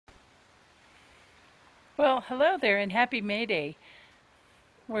Well, hello there and happy May Day.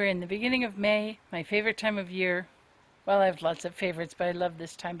 We're in the beginning of May, my favorite time of year. Well, I have lots of favorites, but I love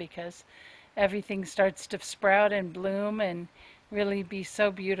this time because everything starts to sprout and bloom and really be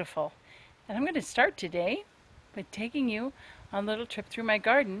so beautiful. And I'm going to start today by taking you on a little trip through my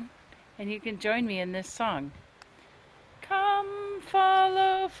garden, and you can join me in this song. Come,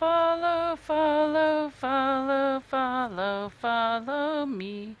 follow, follow, follow, follow, follow, follow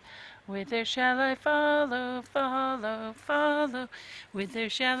me. Whither shall I follow, follow, follow? Whither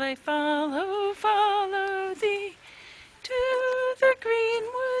shall I follow, follow thee? To the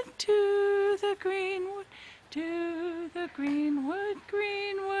greenwood, to the greenwood, to the greenwood,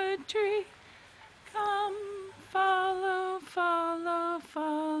 greenwood tree. Come, follow, follow,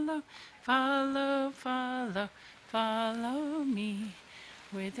 follow, follow, follow, follow me.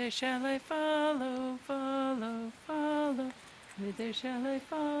 Whither shall I follow, follow, follow? Whither shall I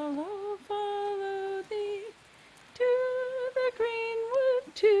follow, follow thee? To the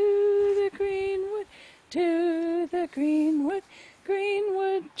greenwood, to the greenwood, to the greenwood,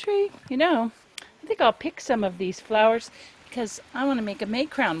 greenwood tree. I think I'll pick some of these flowers because I want to make a May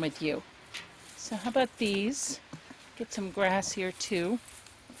crown with you. So how about these? Get some grass here too,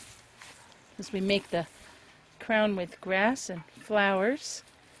 as we make the crown with grass and flowers.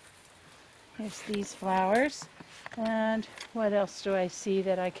 Here's these flowers. And what else do I see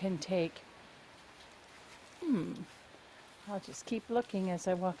that I can take? I'll just keep looking as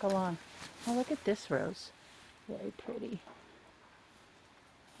I walk along. Oh, look at this rose. Very pretty.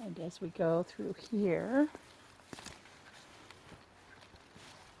 And as we go through here,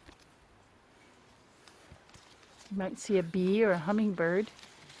 you might see a bee or a hummingbird.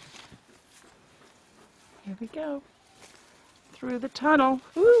 Here we go. Through the tunnel.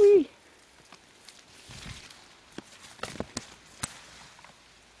 Woo-wee!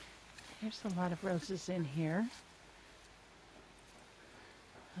 There's a lot of roses in here.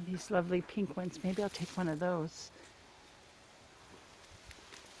 Oh, these lovely pink ones. Maybe I'll take one of those.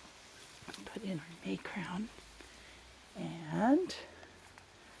 Put in our May crown. And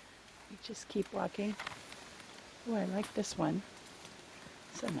we just keep walking. Oh, I like this one.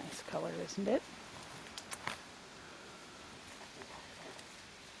 It's a nice color, isn't it?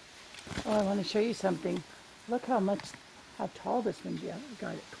 Oh, I want to show you something. Look how tall this one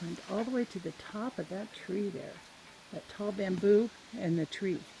got. It climbed all the way to the top of that tree there. That tall bamboo and the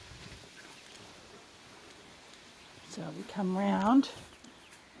tree. So we come round.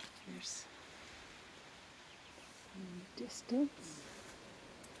 There's some distance.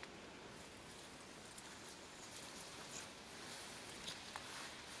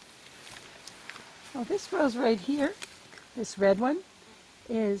 Oh, this rose right here, this red one,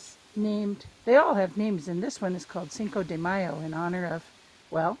 is named, they all have names, and this one is called Cinco de Mayo in honor of,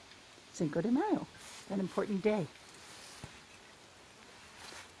 well, Cinco de Mayo, that important day.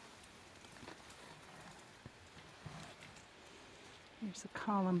 Here's a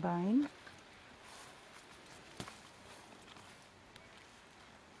columbine.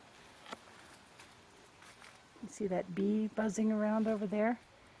 You see that bee buzzing around over there?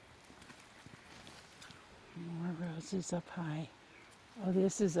 More roses up high. Oh,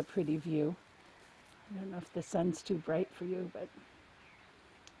 this is a pretty view. I don't know if the sun's too bright for you, but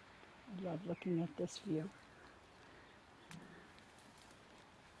I love looking at this view.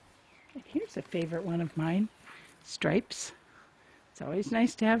 And here's a favorite one of mine, stripes. It's always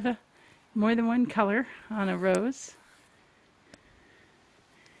nice to have more than one color on a rose.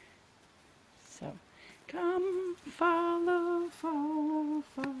 So, come, follow, follow,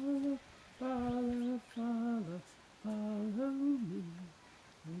 follow, follow, follow, follow me.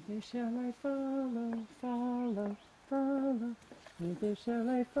 Whither shall I follow, follow, follow? Whither shall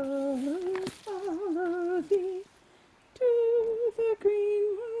I follow, follow thee? To the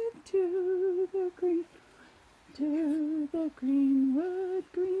greenwood, to the green, to the greenwood,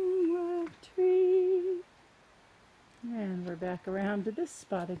 greenwood tree. And we're back around to this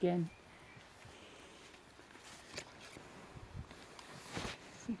spot again.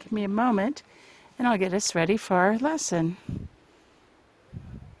 So give me a moment and I'll get us ready for our lesson.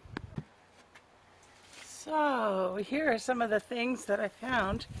 So here are some of the things that I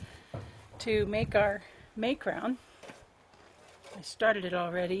found to make our May crown. I started it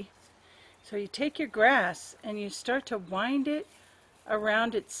already. So you take your grass and you start to wind it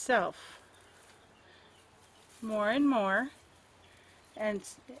around itself more and more. And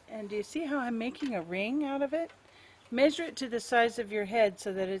do you see how I'm making a ring out of it? Measure it to the size of your head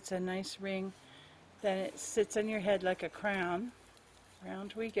so that it's a nice ring. Then it sits on your head like a crown.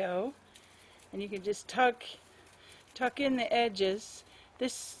 Round we go. And you can just tuck in the edges.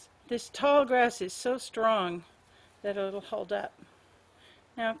 This This tall grass is so strong that it'll hold up.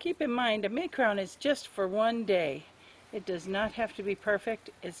 Now keep in mind, a May crown is just for one day. It does not have to be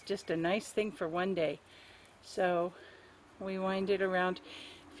perfect. It's just a nice thing for one day. So we wind it around.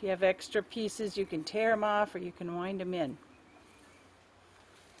 If you have extra pieces, you can tear them off or you can wind them in.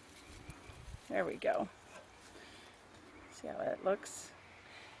 There we go. See how that looks?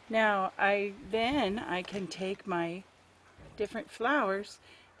 Now I can take my different flowers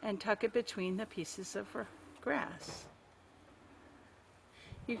and tuck it between the pieces of grass.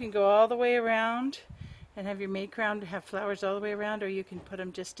 You can go all the way around and have your May crown have flowers all the way around, or you can put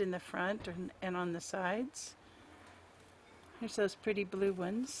them just in the front and on the sides. Here's those pretty blue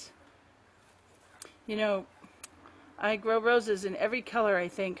ones. You know, I grow roses in every color, I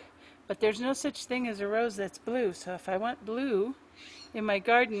think, but there's no such thing as a rose that's blue. So if I want blue in my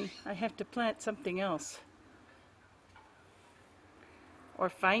garden, I have to plant something else or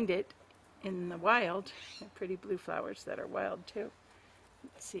find it in the wild. They're pretty blue flowers that are wild too.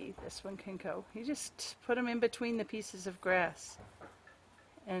 Let's see, this one can go. You just put them in between the pieces of grass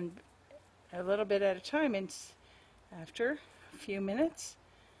and a little bit at a time, and after a few minutes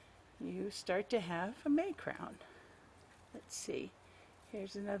you start to have a May crown. Let's see,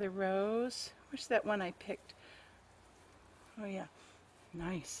 here's another rose. Where's that one I picked? Oh yeah,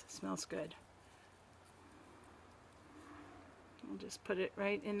 nice, smells good. I'll just put it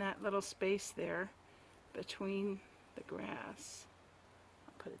right in that little space there between the grass.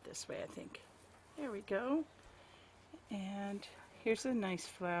 I'll put it this way, I think. There we go. And here's a nice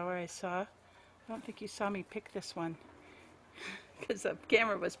flower I saw. I don't think you saw me pick this one because the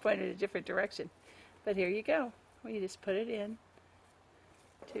camera was pointed a different direction. But here you go. We just put it in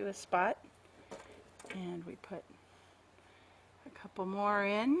to a spot, and we put a couple more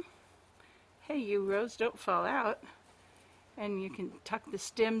in. Hey, you rose, don't fall out. And you can tuck the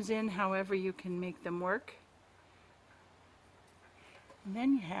stems in however you can make them work. And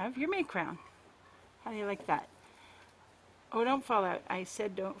then you have your May crown. How do you like that? Oh, don't fall out. I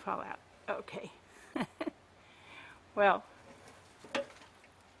said don't fall out. Okay. Well,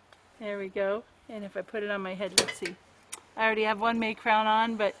 there we go. And if I put it on my head, let's see. I already have one May crown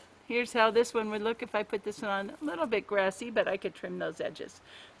on, but here's how this one would look if I put this one on. A little bit grassy, but I could trim those edges.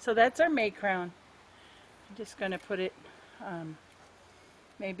 So that's our May crown. I'm just going to put it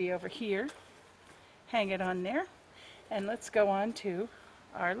maybe over here, hang it on there, and let's go on to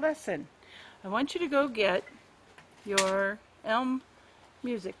our lesson. I want you to go get your Elm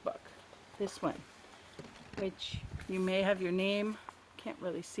music book, this one, which you may have your name, can't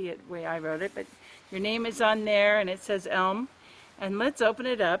really see it the way I wrote it, but your name is on there and it says Elm, and let's open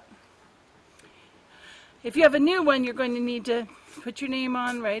it up. If you have a new one, you're going to need to put your name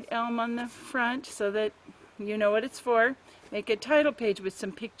on, write Elm on the front so that you know what it's for. Make a title page with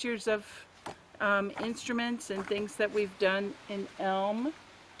some pictures of instruments and things that we've done in Elm.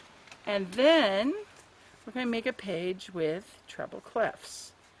 And then we're going to make a page with treble clefs.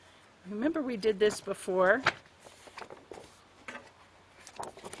 Remember we did this before.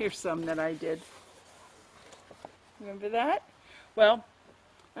 Here's some that I did. Remember that? Well,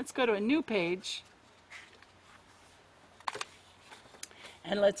 let's go to a new page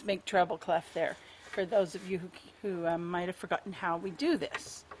and let's make treble clef there. For those of you who might have forgotten how we do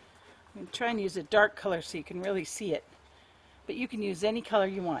this. I'm going to try and use a dark color so you can really see it. But you can use any color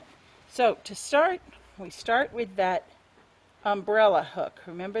you want. So to start, we start with that umbrella hook.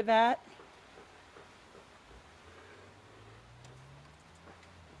 Remember that?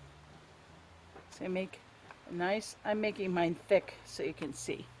 So make a nice, I'm making mine thick so you can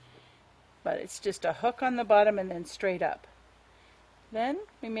see. But it's just a hook on the bottom and then straight up. Then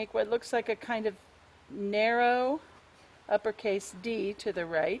we make what looks like a kind of narrow uppercase D to the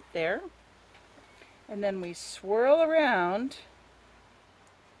right there, and then we swirl around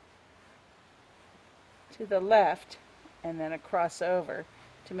to the left and then across over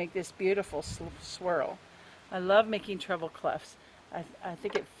to make this beautiful swirl. I love making treble clefs. I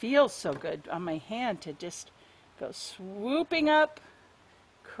think it feels so good on my hand to just go swooping up,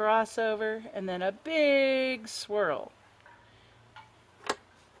 cross over, and then a big swirl.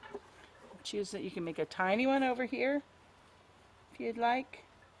 Choose that. You can make a tiny one over here if you'd like.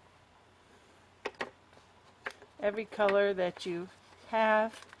 Every color that you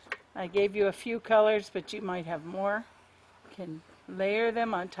have. I gave you a few colors, but you might have more. You can layer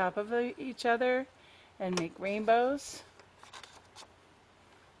them on top of each other and make rainbows.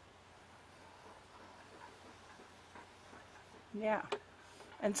 Yeah.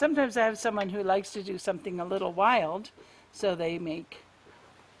 And sometimes I have someone who likes to do something a little wild, so they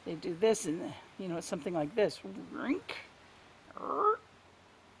do this and, you know, something like this.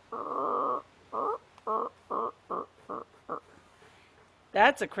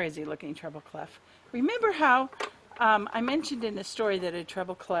 That's a crazy looking treble clef. Remember how I mentioned in the story that a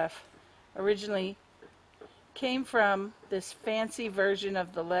treble clef originally came from this fancy version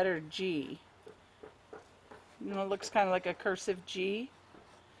of the letter G. You know, it looks kind of like a cursive G.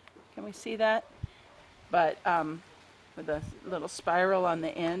 Can we see that? But with a little spiral on the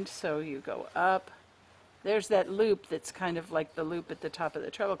end, so you go up. There's that loop that's kind of like the loop at the top of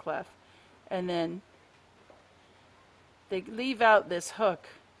the treble clef. And then they leave out this hook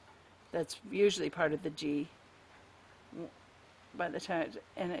that's usually part of the G by the time,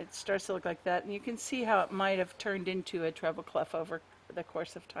 and it starts to look like that. And you can see how it might have turned into a treble clef over the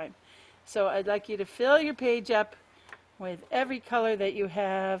course of time. So I'd like you to fill your page up with every color that you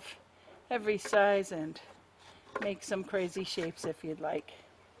have, every size, and make some crazy shapes if you'd like.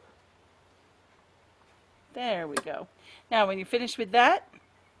 There we go. Now when you're finished with that,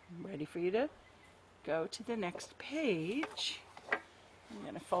 I'm ready for you to go to the next page. I'm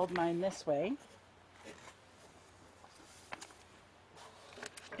going to fold mine this way.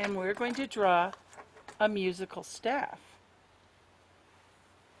 And we're going to draw a musical staff.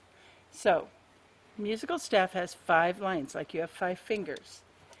 So, musical staff has 5 lines, like you have 5 fingers.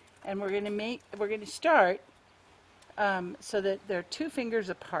 And we're going to start so that they're 2 fingers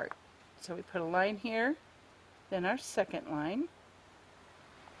apart. So we put a line here, then our second line,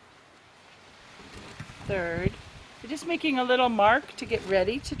 third. We're just making a little mark to get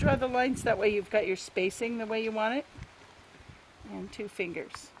ready to draw the lines. That way you've got your spacing the way you want it. And 2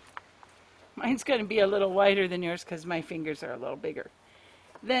 fingers. Mine's going to be a little wider than yours because my fingers are a little bigger.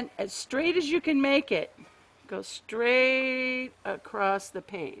 Then as straight as you can make it, go straight across the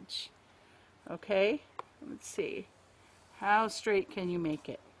page. Okay? Let's see. How straight can you make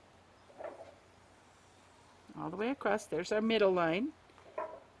it? All the way across. There's our middle line.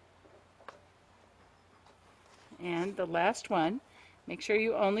 And the last one. Make sure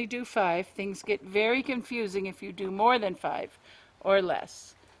you only do 5. Things get very confusing if you do more than 5 or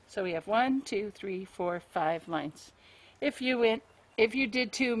less. So we have 1, 2, 3, 4, 5 lines. If you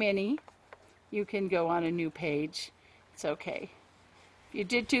did too many, you can go on a new page. It's okay. If you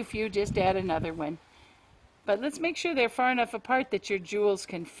did too few, just add another one. But let's make sure they're far enough apart that your jewels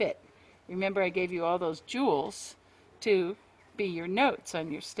can fit. Remember I gave you all those jewels to be your notes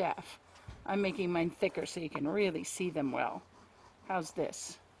on your staff. I'm making mine thicker so you can really see them well. How's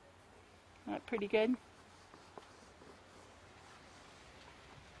this? Not pretty good?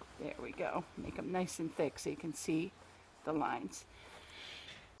 There we go. Make them nice and thick so you can see the lines.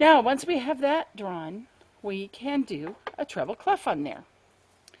 Now, once we have that drawn, we can do a treble clef on there.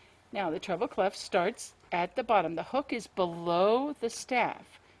 Now, the treble clef starts at the bottom. The hook is below the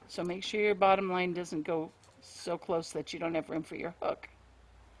staff, so make sure your bottom line doesn't go so close that you don't have room for your hook.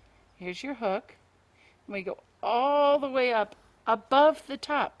 Here's your hook. And we go all the way up above the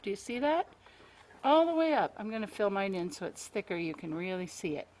top. Do you see that? All the way up. I'm going to fill mine in so it's thicker. You can really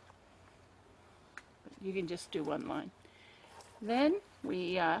see it. You can just do one line. Then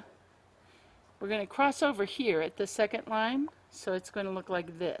we're going to cross over here at the second line, so it's going to look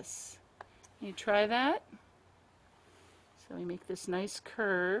like this. You try that. So we make this nice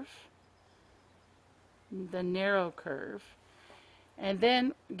curve, the narrow curve. And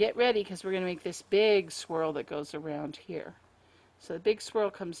then get ready because we're going to make this big swirl that goes around here. So the big swirl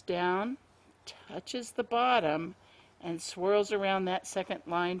comes down, touches the bottom, and swirls around that second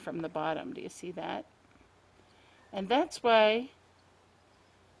line from the bottom. Do you see that? And that's why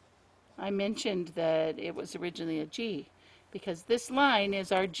I mentioned that it was originally a G, because this line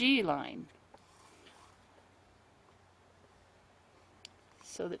is our G line.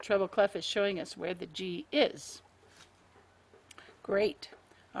 So the treble clef is showing us where the G is. Great.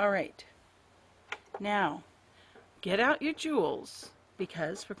 All right. Now, get out your jewels,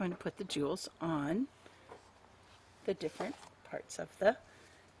 because we're going to put the jewels on the different parts of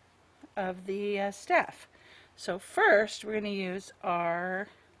the staff. So first, we're going to use our,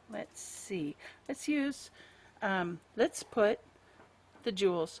 let's put the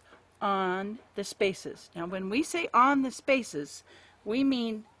jewels on the spaces. Now, when we say on the spaces, we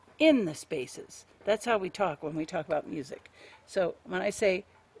mean in the spaces. That's how we talk when we talk about music. So when I say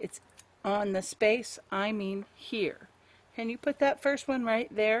it's on the space, I mean here. Can you put that first one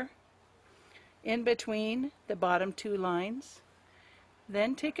right there in between the bottom 2 lines?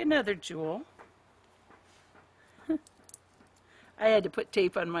 Then take another jewel. I had to put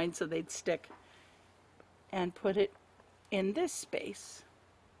tape on mine so they'd stick. And put it in this space.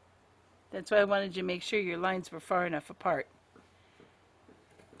 That's why I wanted you to make sure your lines were far enough apart.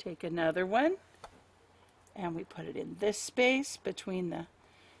 Take another one, and we put it in this space between the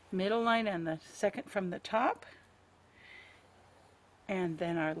middle line and the second from the top. And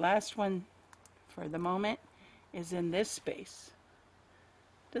then our last one for the moment is in this space.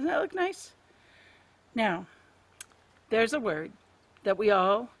 Doesn't that look nice? Now, there's a word that we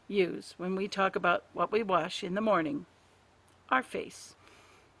all use when we talk about what we wash in the morning, our face.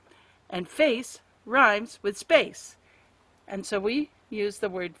 And face rhymes with space. And so we use the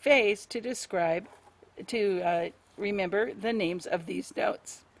word face to describe, to remember the names of these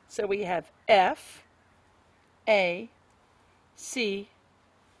notes. So we have F, A, C,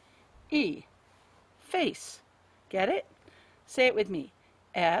 E. Face. Get it? Say it with me.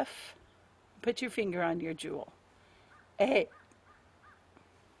 F, put your finger on your jewel. A,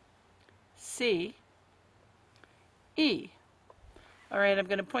 C, E. All right, I'm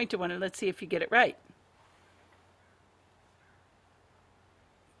going to point to one and let's see if you get it right.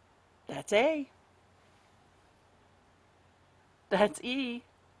 That's A. That's E.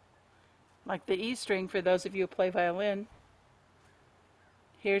 Like the E string for those of you who play violin.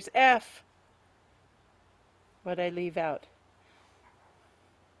 Here's F. What'd I leave out?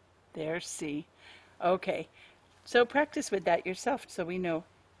 There's C. Okay, so practice with that yourself so we know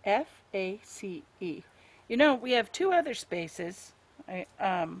F, A, C, E. You know, we have two other spaces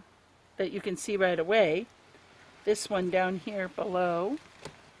that you can see right away. This one down here below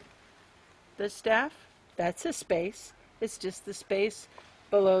the staff, that's a space. It's just the space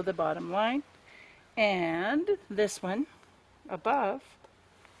below the bottom line. And this one above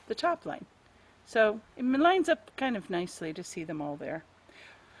the top line. So it lines up kind of nicely to see them all there.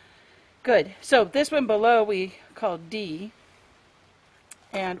 Good. So this one below we call D.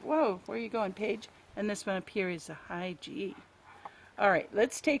 And whoa, where are you going, Paige? And this one up here is a high G. All right,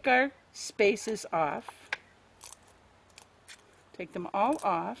 let's take our spaces off. Take them all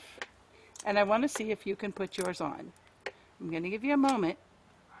off. And I want to see if you can put yours on. I'm going to give you a moment.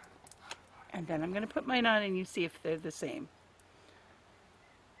 And then I'm going to put mine on and you see if they're the same.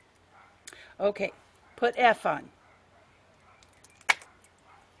 Okay, put F on.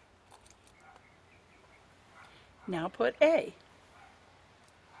 Now put A.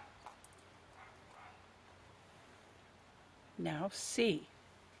 Now C.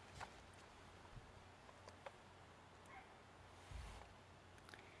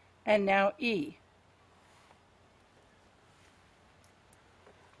 And now E.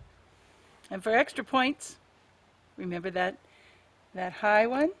 And for extra points, remember that high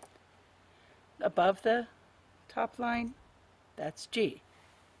one above the top line, that's G.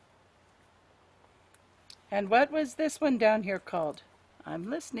 And what was this one down here called? I'm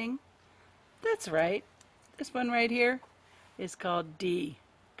listening. That's right. This one right here is called D.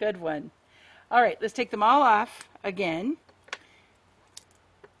 Good one. All right, let's take them all off again.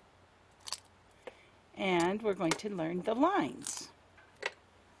 And we're going to learn the lines.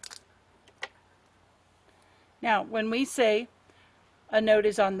 Now, when we say a note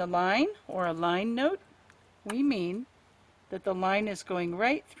is on the line or a line note, we mean that the line is going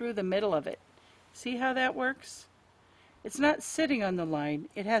right through the middle of it. See how that works? It's not sitting on the line.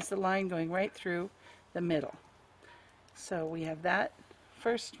 It has the line going right through the middle. So we have that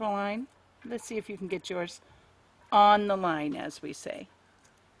first line. Let's see if you can get yours on the line, as we say.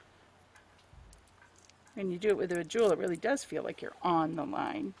 When you do it with a jewel, it really does feel like you're on the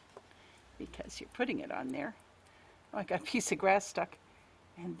line because you're putting it on there. Oh, I got a piece of grass stuck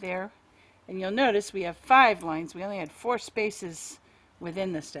in there. And you'll notice we have 5 lines. We only had 4 spaces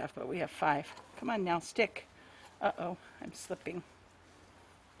within the stuff, but we have 5. Come on now, stick. Uh-oh, I'm slipping.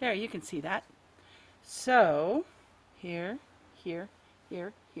 There, you can see that. So, here, here,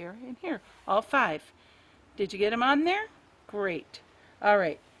 here, here, and here. All 5. Did you get them on there? Great. All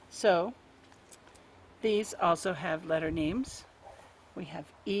right, so these also have letter names. We have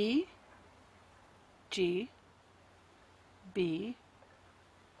E, G, B,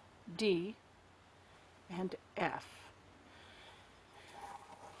 D, and F.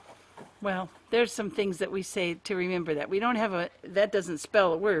 Well, there's some things that we say to remember that. We don't have that doesn't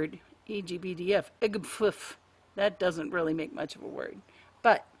spell a word, E, G, B, D, F, that doesn't really make much of a word.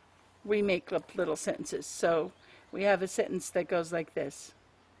 But we make up little sentences. So we have a sentence that goes like this.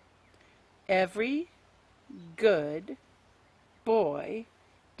 Every good boy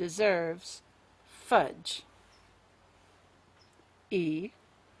deserves fudge. E,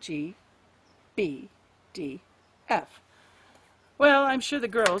 G, B, D, F. Well, I'm sure the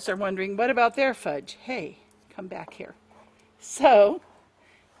girls are wondering, what about their fudge? Hey, come back here. So,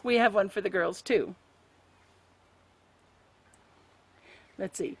 we have one for the girls too.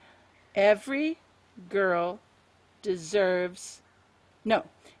 Let's see. Every girl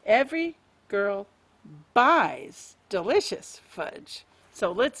every girl buys delicious fudge.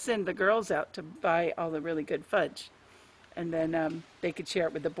 So let's send the girls out to buy all the really good fudge. and then they could share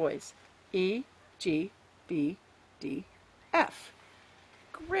it with the boys. E, G, B, D, F.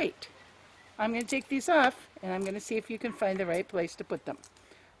 Great. I'm going to take these off, and I'm going to see if you can find the right place to put them.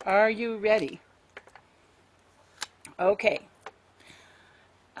 Are you ready? Okay.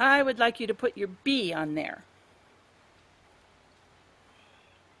 I would like you to put your B on there.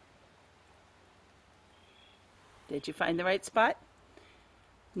 Did you find the right spot?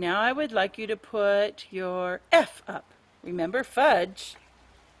 Now I would like you to put your F up. Remember fudge.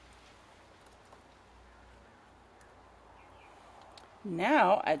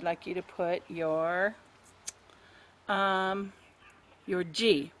 Now I'd like you to put your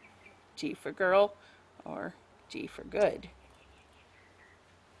G. G for girl or G for good.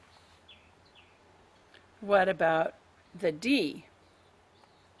 What about the D?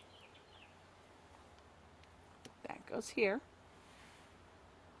 That goes here.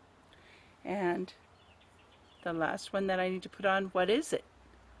 And the last one that I need to put on, what is it?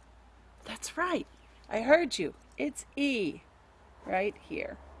 That's right. I heard you. It's E right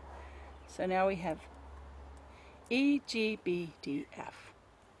here. So now we have E, G, B, D, F.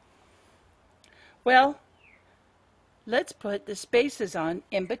 Well, let's put the spaces on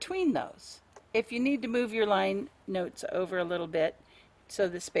in between those. If you need to move your line notes over a little bit so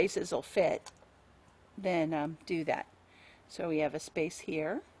the spaces will fit, then do that. So we have a space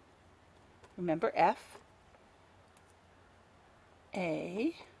here. Remember F,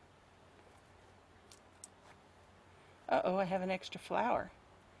 A. Uh-oh, I have an extra flower.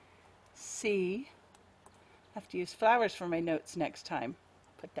 C. I have to use flowers for my notes next time.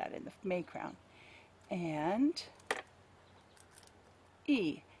 Put that in the May crown. And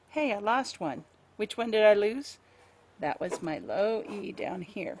E. Hey, I lost one. Which one did I lose? That was my low E down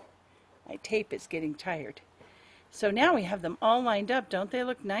here. My tape is getting tired. So now we have them all lined up. Don't they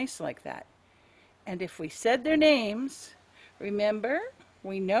look nice like that? And if we said their names, remember,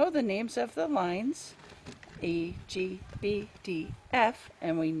 we know the names of the lines, E, G, B, D, F,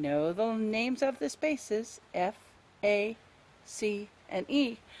 and we know the names of the spaces, F, A, C, and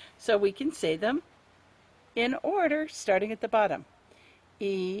E, so we can say them in order, starting at the bottom.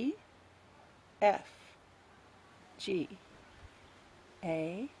 E, F, G,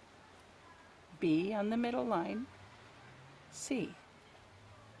 A, B on the middle line, C,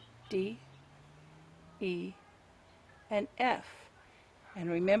 D, E, and F. And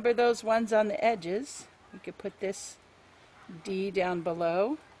remember those ones on the edges. We could put this D down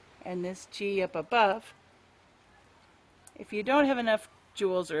below and this G up above. If you don't have enough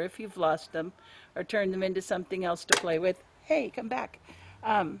jewels, or if you've lost them or turned them into something else to play with, hey, come back.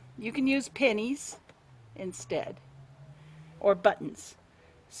 You can use pennies instead, or buttons.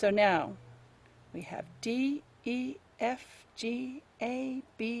 So now we have D, E, F, G, A,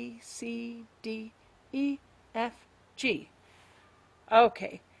 B, C, D, E, F, G.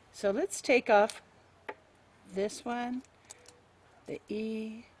 Okay, so let's take off this one, the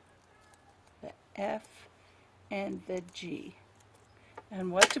E, the F, and the G.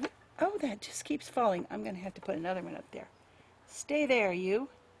 And what do we, oh, that just keeps falling. I'm going to have to put another one up there. Stay there, you.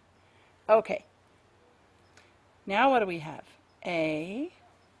 Okay. Now what do we have? A,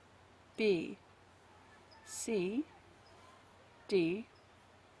 B, C, D,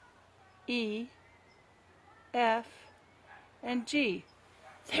 E, F, and G.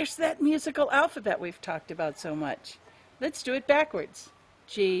 There's that musical alphabet we've talked about so much. Let's do it backwards.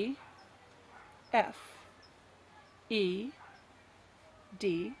 G, F, E,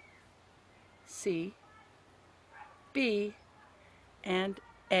 D, C, B, and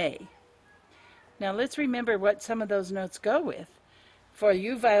A. Now let's remember what some of those notes go with. For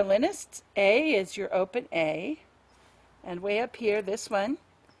you violinists, A is your open A, and way up here, this one,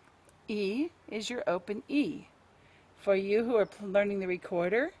 E is your open E. For you who are learning the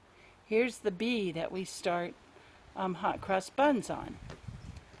recorder, here's the B that we start hot cross buns on.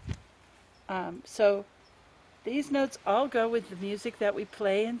 So these notes all go with the music that we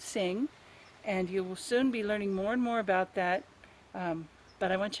play and sing, and you will soon be learning more and more about that.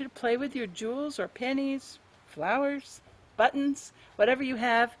 But I want you to play with your jewels or pennies, flowers, buttons, whatever you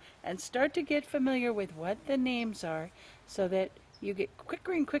have, and start to get familiar with what the names are so that you get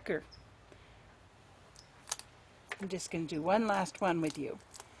quicker and quicker. I'm just going to do one last one with you.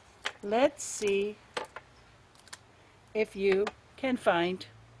 Let's see if you can find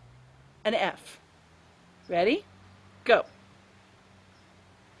an F. Ready? Go.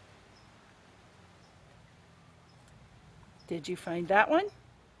 Did you find that one?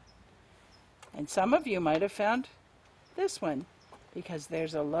 And some of you might have found this one, because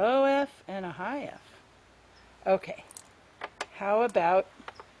there's a low F and a high F. Okay. How about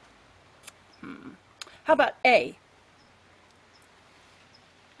A?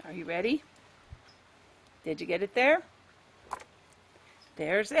 Are you ready? Did you get it there?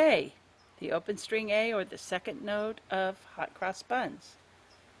 There's A, the open string A, or the second note of hot cross buns.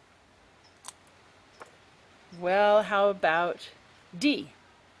 Well, how about D?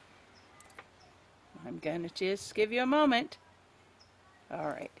 I'm going to just give you a moment. All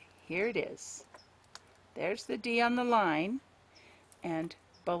right, here it is. There's the D on the line, and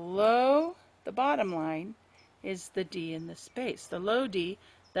below the bottom line is the D in the space. The low D,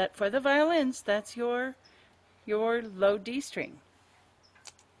 that for the violins, that's your low D string.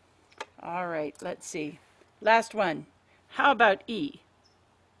 All right, let's see. Last one. How about E?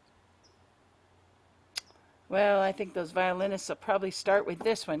 Well, I think those violinists will probably start with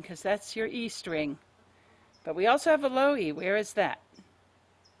this one because that's your E string. But we also have a low E. Where is that?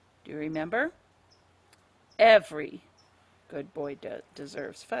 Do you remember? Every good boy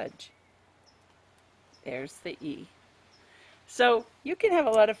deserves fudge. There's the E. So you can have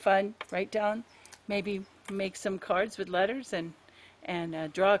a lot of fun. Write down, maybe make some cards with letters and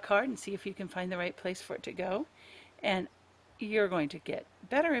draw a card and see if you can find the right place for it to go. And you're going to get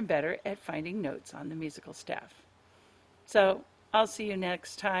better and better at finding notes on the musical staff. So I'll see you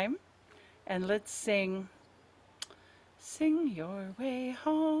next time, and let's sing. Sing your way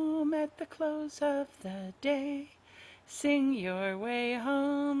home at the close of the day. Sing your way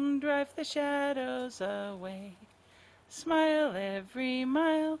home, drive the shadows away. Smile every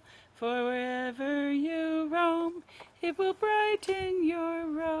mile, for wherever you roam, it will brighten your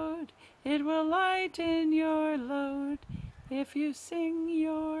road, it will lighten your load, if you sing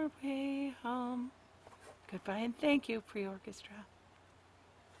your way home. Goodbye and thank you, Pre-orchestra.